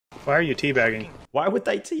Why are you teabagging? Why would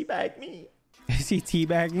they teabag me? Is he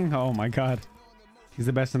teabagging? Oh my god. He's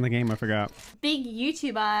the best in the game, I forgot. Big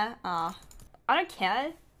YouTuber. I don't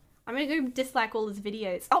care. I'm gonna go dislike all his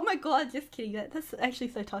videos. Oh my god, just kidding. That's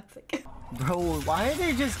actually so toxic. Bro, why do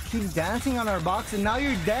they just keep dancing on our box and now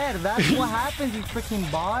you're dead? That's what happens, you freaking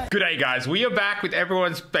bot. G'day guys, we are back with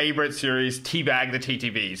everyone's favorite series, Tbag the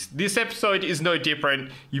TTVs. This episode is no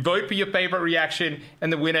different. You vote for your favorite reaction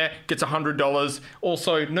and the winner gets $100.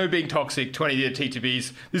 Also, no being toxic, 20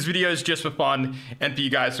 TTVs. This video is just for fun and for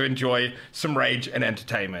you guys to enjoy some rage and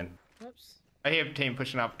entertainment. Oops. I hear a team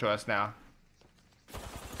pushing up to us now.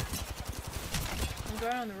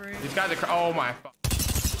 On the roof. These guys are oh my fuck.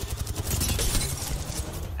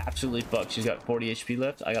 Absolutely fucked. She's got 40 HP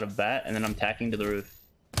left. I got a bat, and then I'm tacking to the roof.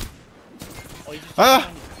 Oh, you just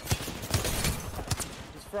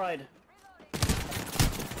fried.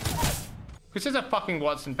 This is a fucking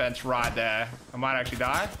Watson bench right there. I might actually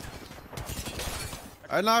die.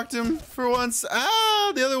 I knocked him for once.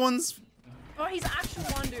 Ah, the other one's. Oh, he's actually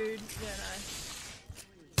one dude. Yeah, no.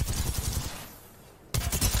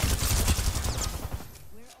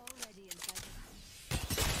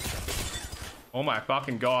 Oh my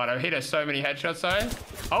fucking god, I've hit her so many headshots though.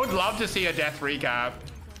 I would love to see a death recap.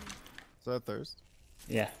 Is that thirst?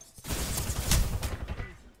 Yeah.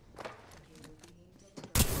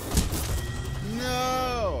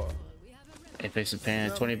 No! Apex of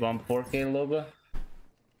Pan, 20 bomb 4K Loba.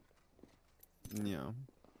 Yeah.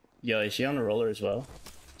 Yo, is she on a roller as well?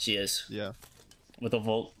 She is. Yeah. With a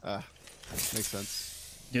volt. Ah, makes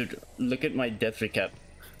sense. Dude, look at my death recap.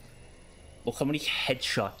 Look how many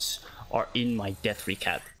headshots are in my death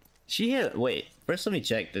recap. She hit. Wait, first let me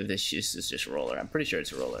check that this is just a roller. I'm pretty sure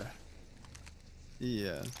it's a roller.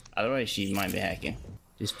 Yeah. Otherwise, she might be hacking.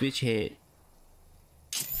 This bitch hit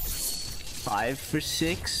 5 for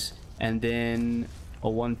 6, and then a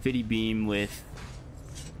 150 beam with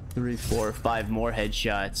 3, 4, 5 more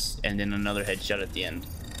headshots, and then another headshot at the end.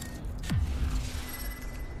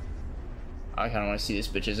 I kind of want to see this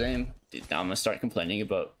bitch's aim. Dude, now I'm gonna start complaining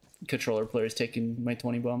about controller players taking my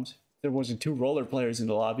 20 bombs. If there wasn't 2 roller players in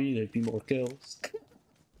the lobby, there'd be more kills.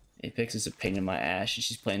 Apex is a pain in my ass, and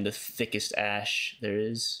she's playing the thickest ash there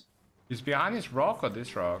is. Is behind this rock or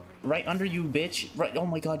this rock? Right under you, bitch. Right. Oh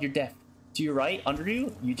my god, you're deaf. To your right, under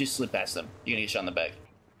you, you just slip past them. You're gonna get shot in the back.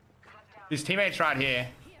 His teammate's right here.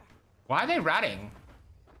 Why are they ratting?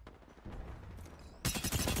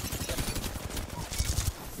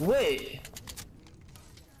 Wait.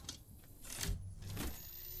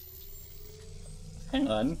 Hang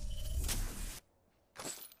on.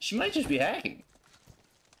 She might just be hacking.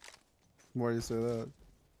 Why do you say that?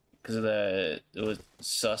 Because of it was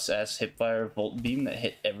sus ass hipfire volt beam that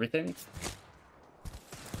hit everything.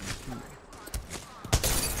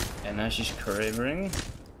 And now she's craving.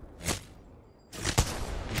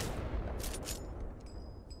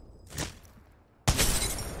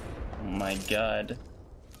 Oh my god.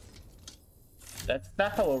 That's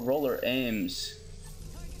not how a roller aims.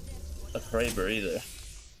 A Kraber either.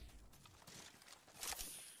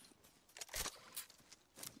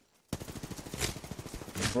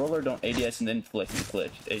 The roller don't ADS and then flick and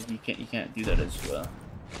click. You can't do that as well.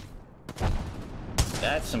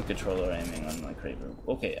 That's some controller aiming on my Kraber.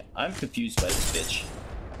 Okay, I'm confused by this bitch.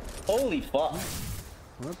 Holy fuck!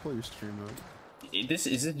 I'm gonna pull your stream up. Is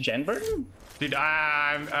this Genburn? Dude,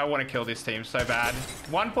 I want to kill this team so bad.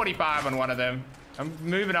 145 on one of them. I'm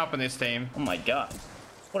moving up on this team. Oh my god.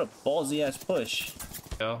 What a ballsy ass push.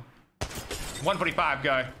 145,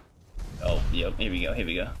 go. Oh, yep, here we go, here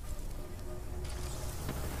we go.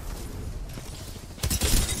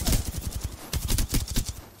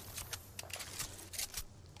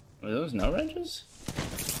 Were those no ranges?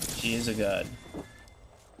 She is a god.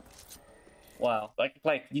 Wow,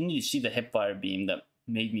 like you need to see the hipfire beam that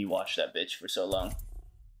made me watch that bitch for so long.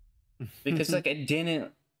 Because like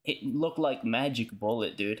it looked like magic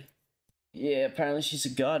bullet, dude. Yeah, apparently she's a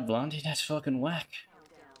god, Blondie. That's fucking whack.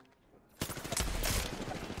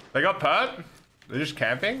 They got perp. They're just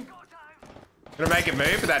camping. Gonna make it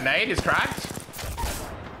move, but that nade is cracked.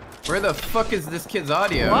 Where the fuck is this kid's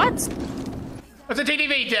audio? What? It's a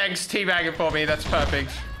TTV, Jenks. Teabagging for me. That's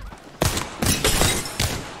perfect.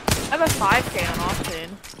 I have a 5K on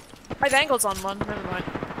Austin. My angle's on one. Never mind.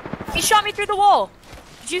 He shot me through the wall.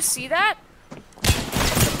 Did you see that?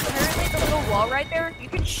 Apparently the little wall right there, you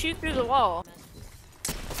can shoot through the wall.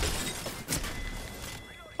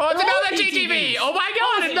 Oh, it's another TTV! Oh my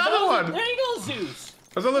god, another one! There you go, Zeus!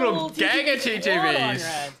 There's a little gang of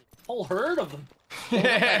TTVs. Whole herd of them.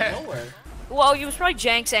 Nowhere. Well, it was probably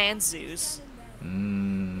Janks and Zeus.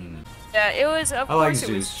 Yeah, it was, of course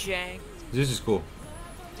it was Jank. Zeus is cool.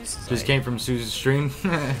 Just came from Zeus's stream.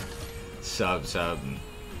 Sub.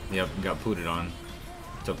 Yep, got pooted on.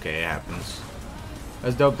 It's okay, it happens.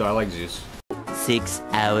 That's dope though, I like Zeus. 6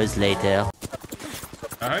 hours later.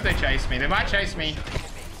 I hope they chase me. They might chase me.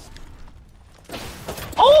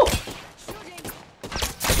 Oh!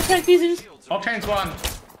 Okay, pieces. Octane's one.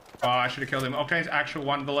 Oh, I should have killed him. Octane's actual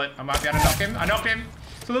one bullet. I might be able to knock him. I knocked him.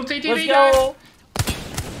 It's a little TTV, Let's go.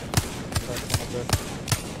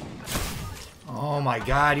 Oh my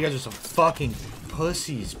god, you guys are some fucking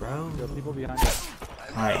pussies, bro. People behind you.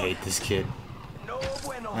 I hate this kid.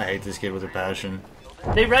 I hate this kid with a passion.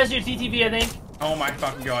 They res your TTV, I think. Oh my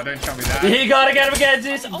fucking god, don't tell me that. You gotta get him again,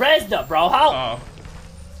 Zeus. Resed up, bro. How? Oh.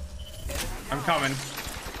 I'm coming.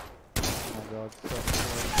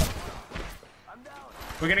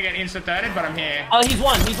 We're gonna get insta-thirded, but I'm here. Oh, he's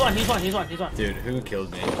one. Dude, who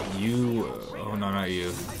killed me? You. Oh, no, not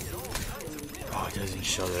you. Oh, it doesn't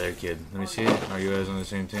show the other kid. Let me see it. Are you guys on the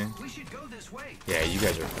same team? Yeah, you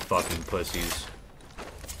guys are fucking pussies.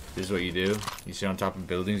 This is what you do? You sit on top of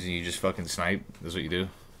buildings and you just fucking snipe? This is what you do?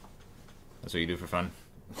 That's what you do for fun?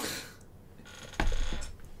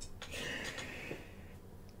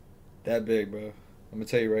 That big, bro. I'm gonna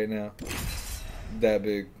tell you right now. That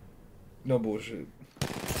big. No bullshit.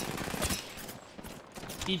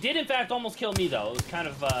 He did, in fact, almost kill me, though. It was kind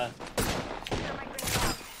of,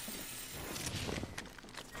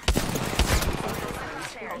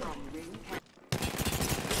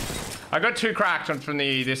 I got 2 cracked on from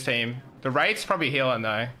this team. The rate's probably healing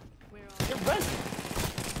though.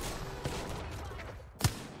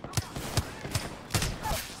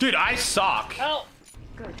 Dude, I suck. Help!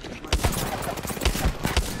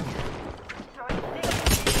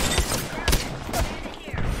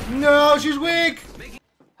 No, she's weak.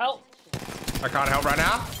 Help! I can't help right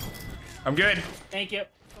now. I'm good. Thank you.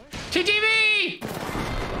 TTV!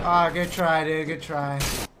 Ah, good try, dude. Good try.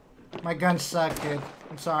 My gun sucked, dude.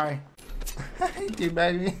 I'm sorry.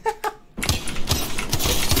 Tbag me.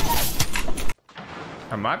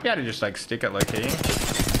 I might be able to just like stick it low key.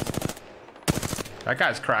 That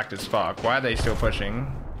guy's cracked as fuck. Why are they still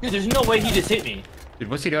pushing? Dude, there's no way he just hit me. Dude,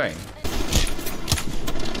 what's he doing?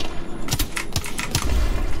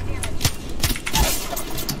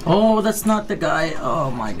 Oh, that's not the guy.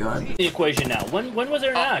 Oh my god. The equation now. When was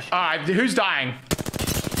there an Ash? Who's dying?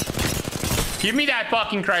 Give me that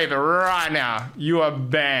fucking Kraber right now. You are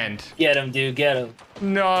banned. Get him, dude. Get him.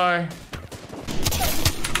 No.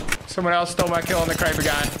 Someone else stole my kill on the Kraber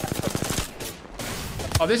guy.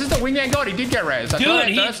 Oh, this is the wingman god. He did get res. Dude,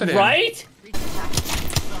 he, right?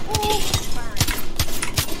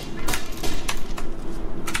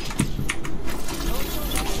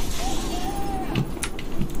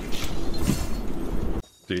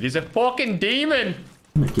 Dude, he's a fucking demon.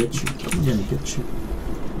 I'm gonna get you. I'm gonna get you.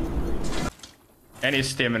 And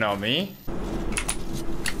he's stimming on me.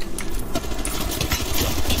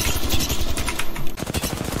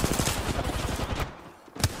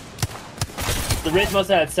 The Ritz must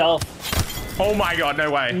have had self. Oh my god,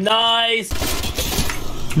 no way. Nice.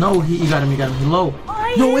 No, he got him. He got him low.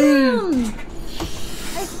 No way.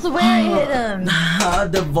 I swear I hit him.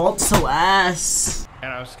 The vault's so ass.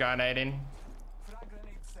 And I'm skynading.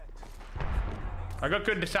 I got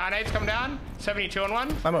good skynades come down. 72 on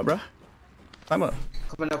one. Climb up, bro. Climb up.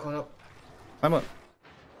 Coming up. Climb up.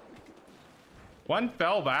 One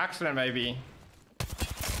fell by accident, maybe.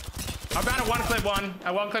 I'm about to one clip one.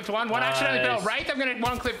 I one clip to one. One accidentally fell. Right? I'm gonna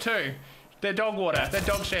one clip two. They're dog water. They're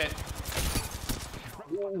dog shit.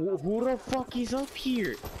 Who the fuck is up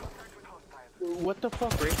here? What the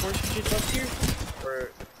fuck? Reinforced shit up here?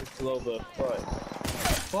 Or it's a little bit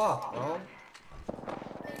Fuck, bro.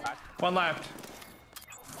 One left.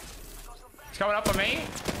 It's coming up on me.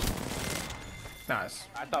 Nice.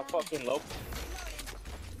 I thought fucking low.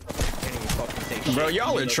 Bro,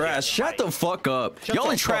 y'all are trash. Shut the fuck up. Y'all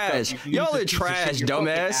are trash. Y'all are trash,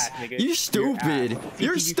 dumbass. You stupid.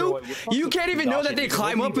 You're stupid. You can't even know that they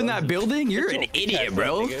climb up in that building? You're an idiot,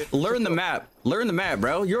 bro. Learn the map. Learn the map,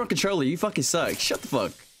 bro. You're on controller. You fucking suck. Shut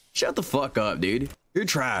the fuck up, dude. You're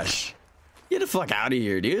trash. Get the fuck out of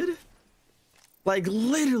here, dude. Like,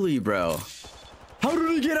 literally, bro. How did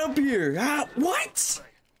I get up here? What?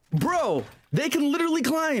 Bro, they can literally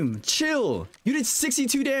climb. Chill. You did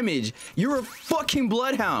 62 damage. You're a fucking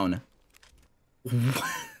bloodhound.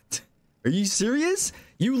 What? Are you serious?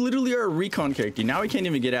 You literally are a recon character. Now I can't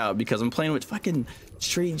even get out because I'm playing with fucking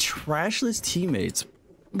straight trashless teammates.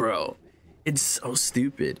 Bro, it's so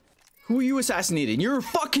stupid. Who are you assassinating? You're a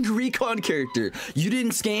fucking recon character. You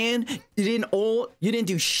didn't scan. You didn't ult. You didn't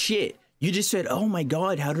do shit. You just said, oh my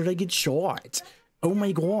god, how did I get shot? Oh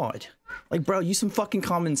my god. Like, bro, use some fucking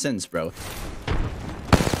common sense, bro.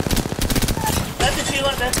 That's a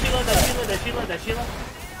Sheila, that's Sheila, that's Sheila, that's Sheila, that's Sheila.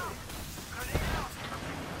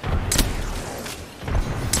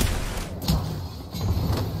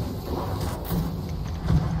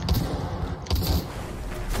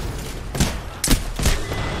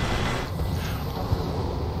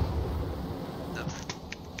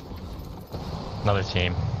 Another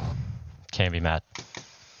team. Can't be mad.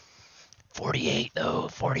 48 though,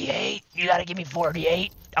 48. You gotta give me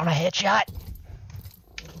 48 on a headshot.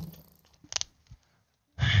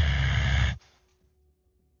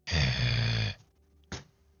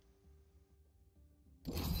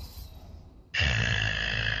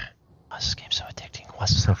 Why is this game so addicting? Why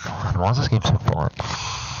is it so fun? Why is this game so fun?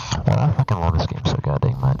 Well, I fucking love this game so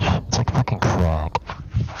goddamn much. It's like fucking crack.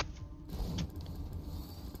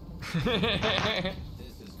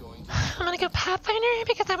 I'm gonna go Pathfinder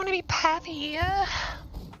because I want to be Pathy.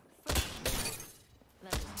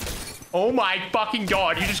 Oh my fucking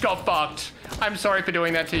god, you just got fucked. I'm sorry for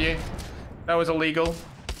doing that to you. That was illegal.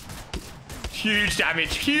 Huge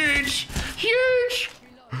damage. Huge! Huge!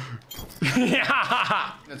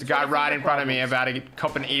 Yeah! There's a guy right in front of me about to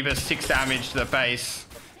cop an Eva 6 damage to the face.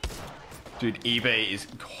 Dude, Eva is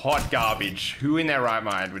hot garbage. Who in their right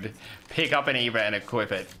mind would pick up an Eva and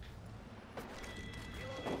equip it?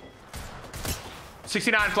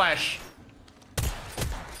 69 flash.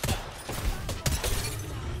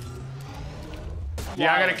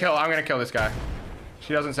 Yeah, I'm gonna kill this guy.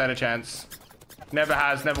 She doesn't stand a chance. Never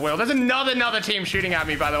has, never will. There's another team shooting at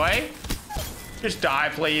me, by the way. Just die,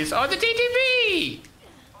 please. Oh, the TTV!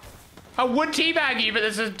 I would teabag you, but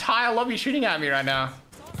there's an entire lobby shooting at me right now.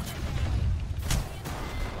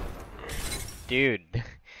 Dude.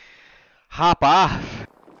 Hop off.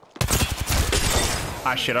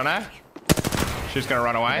 I shit on her. She's gonna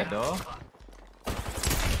run away.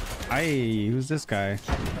 Hey, who's this guy?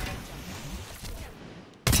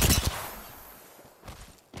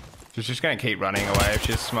 She's just gonna keep running away if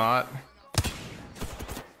she's smart.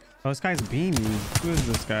 Oh, this guy's beaming. Who is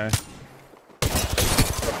this guy?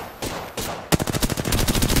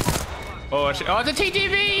 Oh, it's a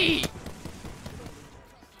TTV!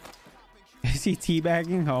 Is he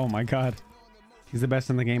teabagging? Oh my god. He's the best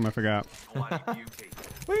in the game, I forgot.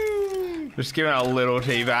 Just giving a little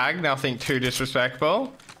teabag, nothing too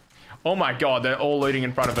disrespectful. Oh my god, they're all looting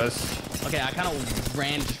in front of us. Okay, I kind of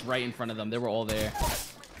ran just right in front of them. They were all there.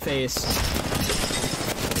 Face.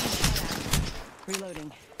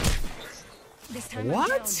 Reloading.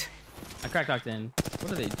 What? I cracked in.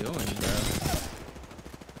 What are they doing, bro?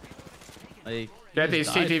 Like, get these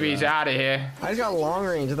TTVs out of here. I just got long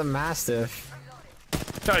range with a Mastiff.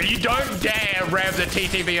 No, you don't dare rev the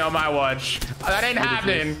TTV on my watch. That ain't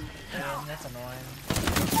happening. That's annoying.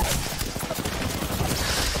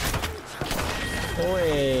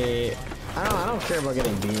 Wait, I don't care about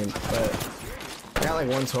getting beamed, but I got like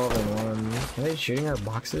 112 and 1. Are they shooting our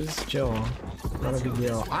boxes? Chill. Not a big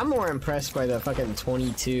deal. I'm more impressed by the fucking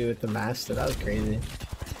 22 with the Master. That was crazy.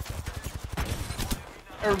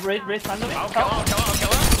 Race find them. I'll kill him.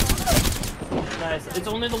 Nice. It's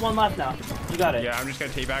only the one left now. You got it. Yeah, I'm just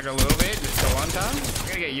gonna teabag a little bit. Just go one time. I'm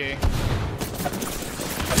gonna get you.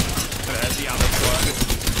 So there's the other squad.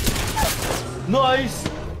 Nice.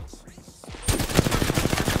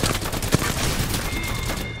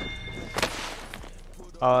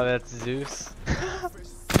 Oh, that's Zeus.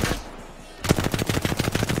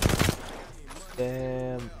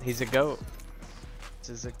 Damn, he's a goat. This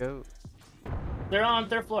is a goat. They're on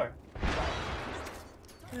third floor.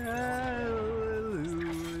 Hallelujah.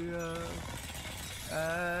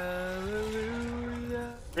 Hallelujah.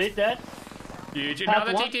 Right dead. Huge.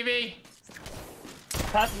 Another TTV.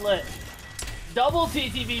 Pass lit. Double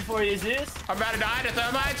TTV for you, Zeus. I'm about to die to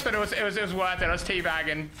thermites, but it was worth it. I was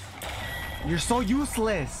teabagging. You're so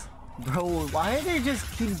useless. Bro, why did they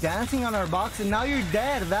just keep dancing on our box and now you're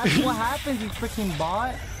dead? That's what happens, you freaking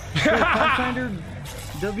bot. Pathfinder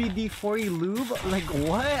WD-40 lube? Like,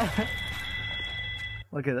 what?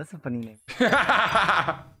 Okay, that's a funny name.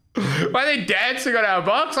 Why are they dancing on our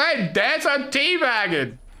box? I ain't dance, I'm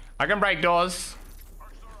teabagging. I can break doors.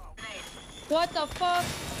 What the fuck?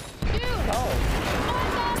 Dude! Oh.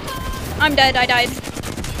 I'm dead, I died.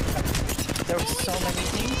 There were so many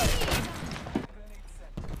teams.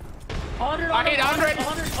 100, I hit 100.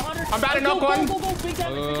 100. I'm about to knock one. Go. Big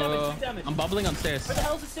damage, big damage. I'm bubbling upstairs. Where the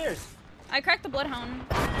hell's the stairs? I cracked the Bloodhound.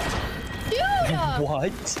 Dude!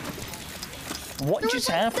 What? What just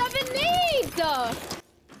happened? 7 nades!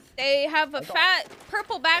 They have a fat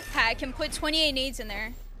purple backpack and put 28 nades in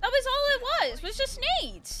there. That was all it was just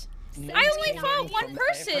nades. I only fought one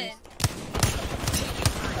person.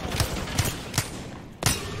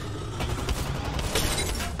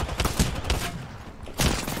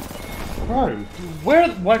 Bro,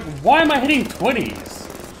 why am I hitting 20s?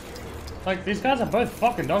 Like, these guys are both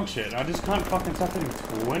fucking dog shit. I just can't fucking stop hitting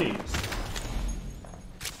 20s.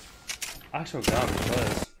 Actual garbage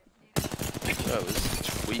players. That was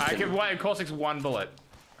tweaking. I give one, Corsair's 1 bullet.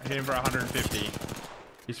 I hit him for 150.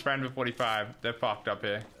 He's friend with 45. They're fucked up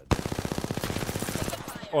here.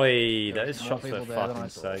 Oi, those shots were fucking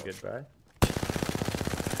so good, bro.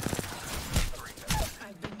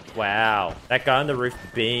 Wow, that guy on the roof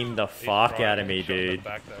beamed the fuck out of me, dude.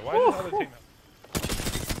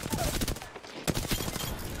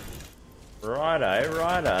 Righto,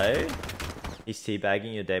 righto. He's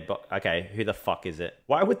teabagging your dead bot. Okay, who the fuck is it?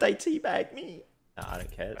 Why would they teabag me? Nah, I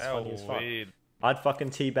don't care. It's funny as fuck. I'd fucking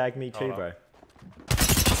teabag me too, bro.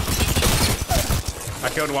 I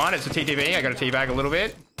killed one. It's a TTV. I got a teabag a little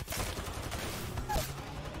bit.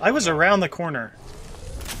 I was around the corner.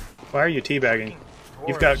 Why are you teabagging?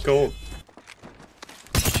 You've got gold.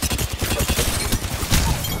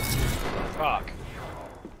 Fuck.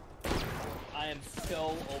 I am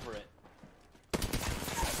so over it.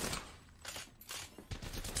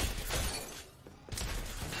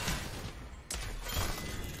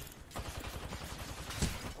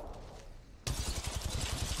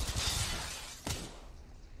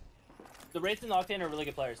 The Wraiths and Octane are really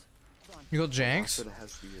good players. You got Janks?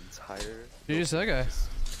 Has the entire You just that guy.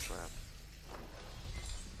 trap.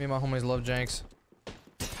 Me and my homies love Janks.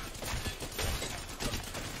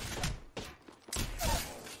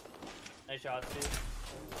 Nice shots, dude.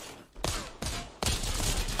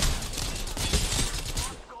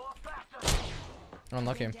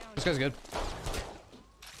 Unlucky. This guy's good.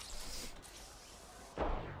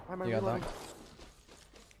 You got that.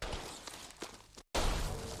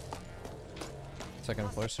 Second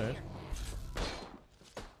floor stairs.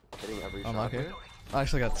 Hitting every shot. Unlucky. I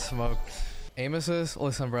actually got smoked. Aim assist?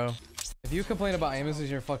 Listen, bro. If you complain about aim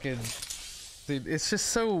assist, you're fucking... Dude, it's just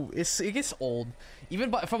so... It gets old.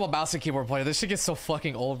 Even from a mouse and keyboard player, this shit gets so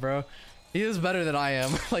fucking old, bro. He is better than I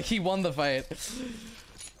am. Like, he won the fight.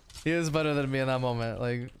 He is better than me in that moment.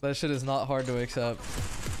 Like, that shit is not hard to accept.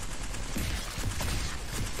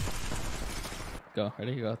 Go.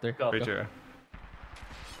 Ready? You go out there. Go. Go.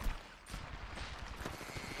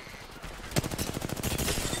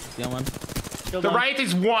 The other one. The Wraith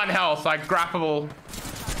is 1 health, like grappable.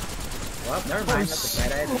 Well, never mind. That's a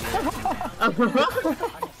bad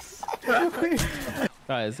idea.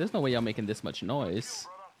 Guys, there's no way y'all making this much noise.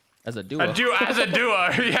 As a duo. As a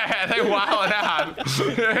duo, yeah, they wilding out.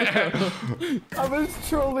 I was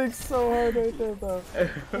trolling so hard right there, though.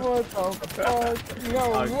 What the fuck?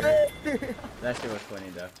 No way! That shit was funny,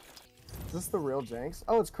 though. Is this the real Janks?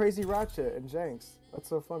 Oh, it's Crazy Ratchet and Janks. That's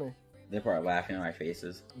so funny. They're probably laughing at my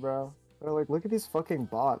faces. Bro, they're like, look at these fucking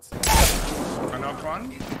bots. I knocked one.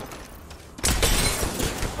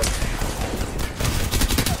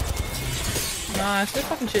 Nice, good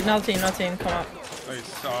fucking shit. Another team, come up. They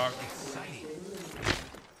suck.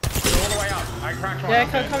 They're all the way up. I cracked one. Yeah,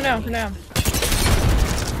 come down, come down.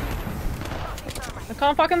 I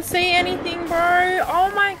can't fucking see anything, bro.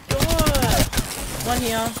 Oh my god. One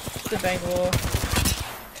here. The Bangalore.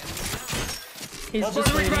 He's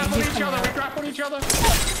just leading. He's coming out. We grapple each other.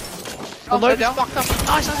 Oh, low down. Fucked up.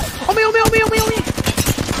 Nice. On me.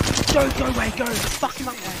 Go away, go. Fuck him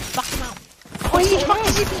up, man. Fuck him up. Oh, he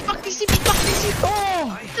fucked his zippy.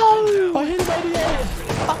 Oh, no. I hit him by the head.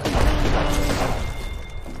 Fucking hell.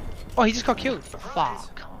 Oh, he just got killed.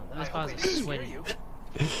 Fuck. Those guys are sweaty.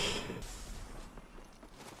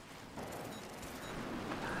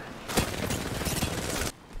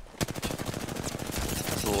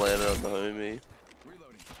 Just landed on the homie.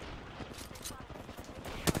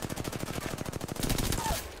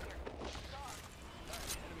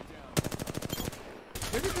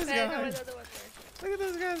 Look at this guy. Look at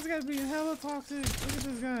this guy. This guy's being hella toxic. Look at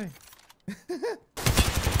this guy.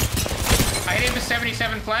 I hit him for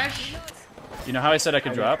 77 flash. You know how I said I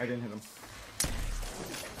could drop? I didn't hit him.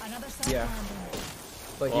 Yeah.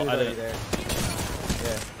 But he Well, was I already didn't. there.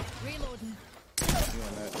 Yeah.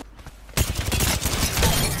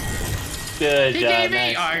 Good He job, gave me.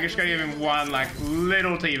 nice. Oh, I just gotta give him one like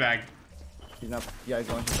little teabag. He's not. Yeah, he's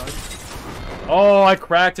going to start. Oh, I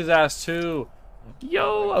cracked his ass too.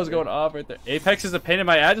 Yo, I was going off right there. Apex is a pain in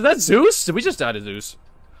my ass. Is that Zeus? Did we just die to Zeus?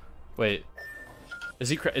 Wait. Is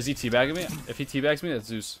he teabagging me? If he teabags me, that's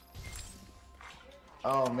Zeus.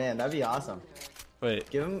 Oh man, that'd be awesome. Wait.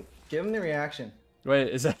 Give him the reaction. Wait,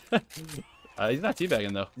 is that... he's not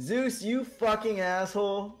teabagging though. Zeus, you fucking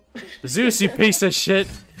asshole. Zeus, you piece of shit.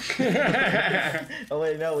 Oh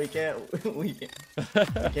wait, no, we can't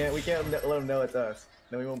let him know it's us.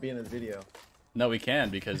 No, we won't be in this video. No, we can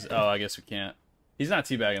because... Oh, I guess we can't. He's not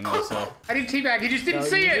teabagging though, so. I didn't teabag, he just didn't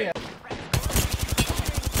see it!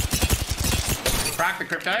 Crack the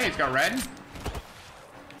crypto, he's got red.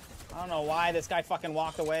 I don't know why this guy fucking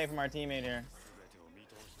walked away from our teammate here.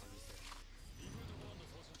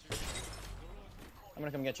 I'm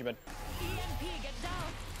gonna come get you, bud.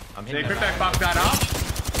 I'm hitting crypto fucked that up.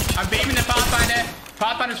 I'm beaming the Pathfinder.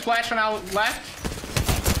 Pathfinder's flash on our left.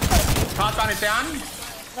 Pathfinder's down.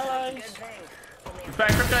 Nice.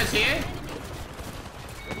 Crypto's here.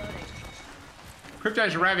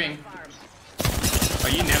 Crypto's revving. Oh,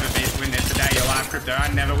 you never win this today, your life, Crypto.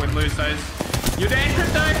 I never win lose those. You're dead,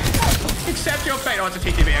 Crypto. Accept your fate. Oh, it's a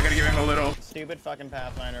TTV. I gotta give him a little. Stupid fucking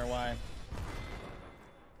Pathfinder, why?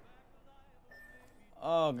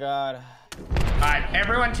 Oh god. Alright,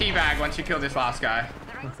 everyone teabag once you kill this last guy.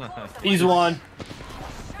 He's one.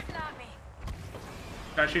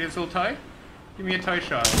 Can I shoot his little toe? Give me a toe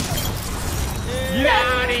shot. Get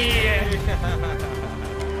out of here!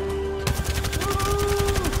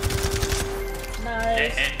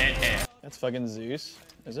 Nice. That's fucking Zeus,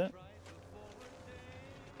 is it?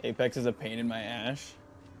 Apex is a pain in my ass.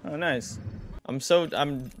 Oh, nice. I'm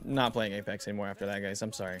not playing Apex anymore after that, guys.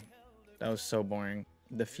 I'm sorry. That was so boring.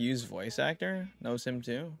 The Fuse voice actor knows him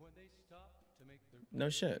too. No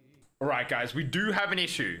shit. Alright guys, we do have an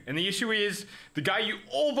issue. And the issue is the guy you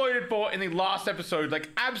all voted for in the last episode, like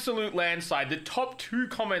absolute landslide. The top 2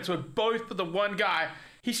 comments were both for the one guy.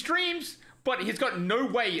 He streams, but he's got no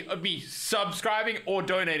way of me subscribing or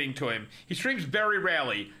donating to him. He streams very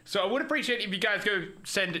rarely. So I would appreciate if you guys go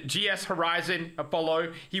send GS Horizon a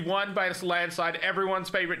follow. He won by this landslide, everyone's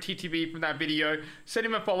favorite TTV from that video. Send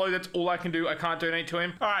him a follow, that's all I can do. I can't donate to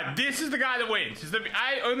him. All right, this is the guy that wins. This is the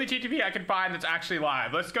only TTV I can find that's actually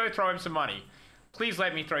live. Let's go throw him some money. Please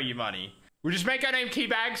let me throw you money. We'll just make our name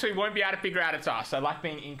Tbag so he won't be able to figure out it's us. I like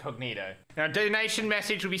being incognito. Now, donation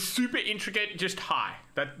message will be super intricate, just hi.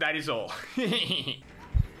 That is all. He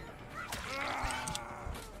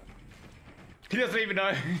doesn't even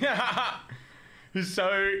know. He's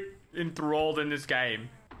so enthralled in this game.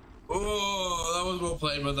 Oh, that was well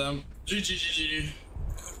played by them. GG.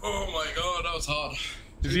 Oh my god, that was hard.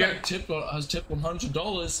 Tbag has tipped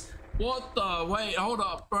 $100. What the? Wait, hold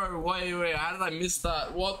up, bro. Wait. How did I miss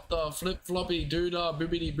that? What the? Flip floppy doodah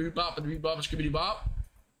boobity boop bop and boop bop skibbity bop.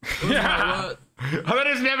 Yeah. I thought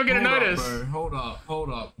he was never gonna notice. Hold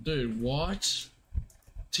up. Dude, what?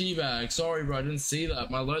 Tbag. Sorry, bro. I didn't see that.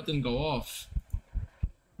 My alert didn't go off.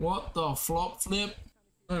 What the? Flop flip?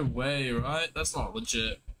 No way, right? That's not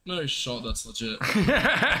legit. No shot that's legit.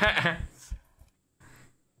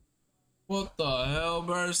 What the hell,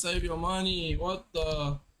 bro? Save your money. What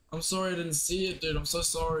the? I'm sorry I didn't see it, dude. I'm so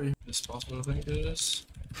sorry. It's possible to think it is.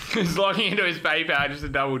 He's logging into his PayPal just to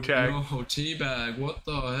double check. Oh, Tbag. What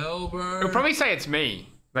the hell, bro? He'll probably say it's me.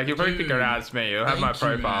 Like, he'll probably figure it out it's me. He'll have my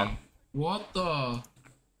profile. Man. What the?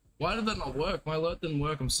 Why did that not work? My alert didn't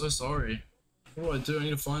work. I'm so sorry. What do I do? I need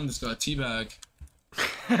to find this guy. Tbag.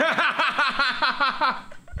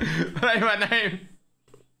 Say my name.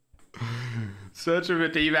 Search for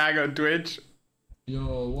Tbag on Twitch.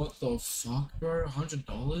 Yo, what the fuck, bro?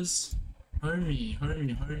 $100?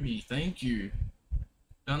 Homie, thank you.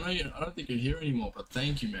 I don't think you're here anymore, but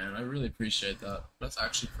thank you, man. I really appreciate that. That's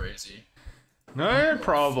actually crazy. No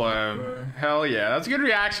problem. Hell yeah, that's a good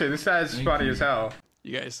reaction. This guy's funny as hell.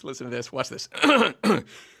 You guys, listen to this. Watch this.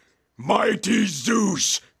 Mighty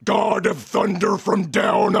Zeus, god of thunder from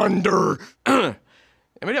down under.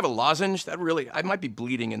 Anybody have a lozenge? I might be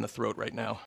bleeding in the throat right now.